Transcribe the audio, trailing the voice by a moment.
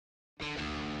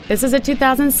This is a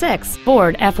 2006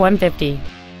 Ford F-150.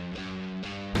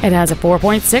 It has a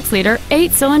 4.6-liter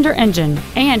 8-cylinder engine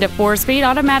and a 4-speed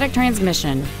automatic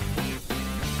transmission.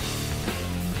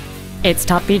 Its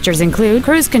top features include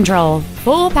cruise control,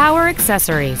 full power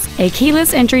accessories, a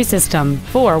keyless entry system,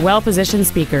 4 well-positioned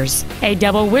speakers, a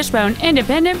double wishbone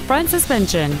independent front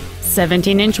suspension,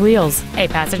 17-inch wheels, a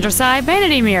passenger side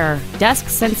vanity mirror, dusk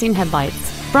sensing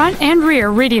headlights, front and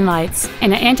rear reading lights,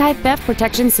 and an anti-theft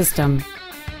protection system.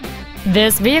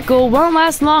 This vehicle won't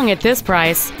last long at this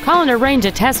price. Call and arrange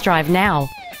a test drive now.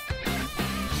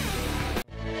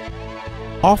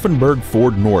 Auffenberg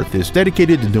Ford North is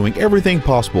dedicated to doing everything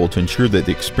possible to ensure that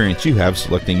the experience you have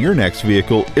selecting your next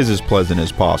vehicle is as pleasant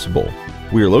as possible.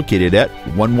 We are located at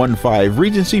 115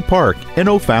 Regency Park in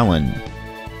O'Fallon.